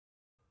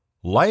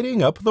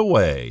Lighting up the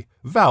way,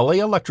 Valley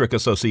Electric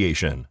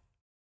Association.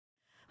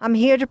 I'm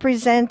here to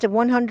present a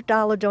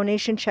 $100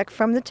 donation check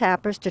from the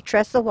Tappers to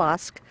Tressa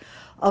Wask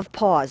of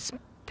PAWS.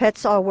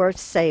 Pets are worth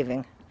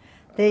saving.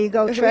 There you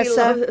go,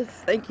 Tressa.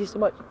 Thank you so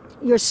much.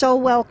 You're so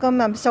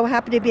welcome. I'm so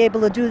happy to be able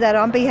to do that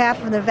on behalf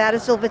of the Nevada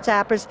Silver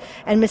Tappers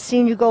and Miss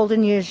Senior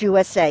Golden Years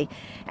USA.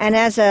 And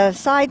as a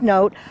side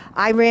note,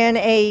 I ran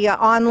a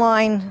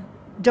online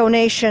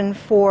donation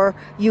for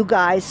you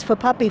guys for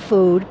puppy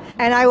food,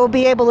 and I will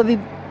be able to be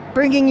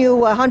bringing you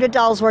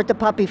 $100 worth of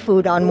puppy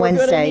food on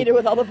Wednesday. We're going to meet it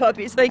with all the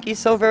puppies. Thank you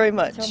so very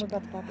much. Tell me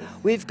about the puppies.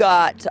 We've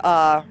got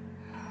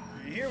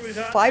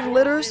 5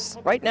 litters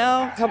right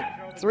now,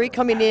 3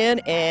 coming in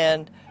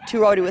and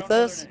 2 already with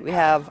us. We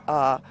have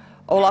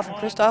Olaf and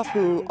Christoph,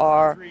 who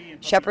are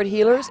shepherd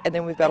healers, and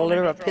then we've got a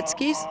litter of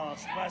Pitskis,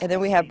 and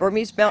then we have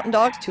Burmese mountain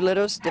dogs, 2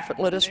 litters,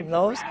 different litters from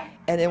those,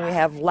 and then we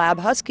have lab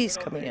huskies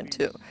coming in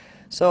too.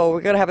 So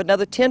we're going to have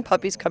another 10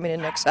 puppies coming in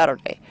next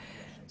Saturday.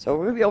 So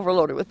we're going to be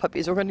overloaded with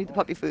puppies. We're going to need the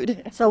puppy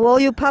food. So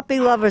all you puppy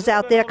lovers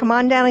out there, come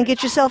on down and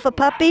get yourself a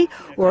puppy,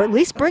 or at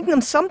least bring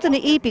them something to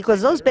eat,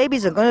 because those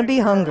babies are going to be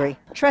hungry.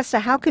 Tressa,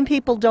 how can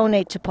people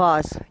donate to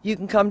PAWS? You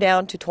can come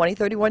down to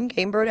 2031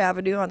 Game Bird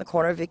Avenue on the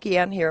corner of Vicky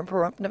Ann here in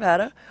Pahrump,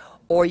 Nevada,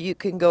 or you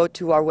can go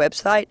to our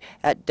website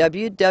at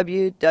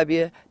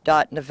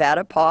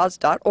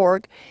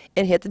www.nevadapaws.org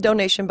and hit the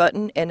donation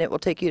button, and it will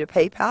take you to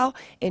PayPal,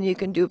 and you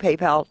can do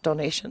PayPal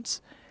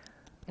donations.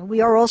 And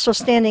we are also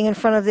standing in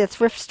front of their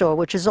thrift store,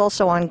 which is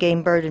also on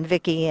Game Bird and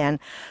Vicky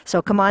Ann.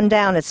 So come on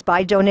down. It's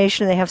by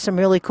donation. They have some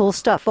really cool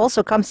stuff.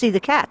 Also, come see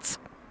the cats.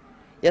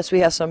 Yes, we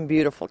have some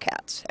beautiful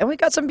cats. And we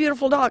got some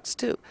beautiful dogs,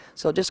 too.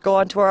 So just go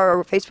onto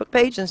our Facebook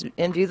page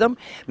and view them.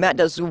 Matt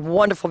does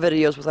wonderful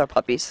videos with our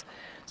puppies.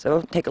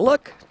 So take a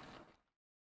look.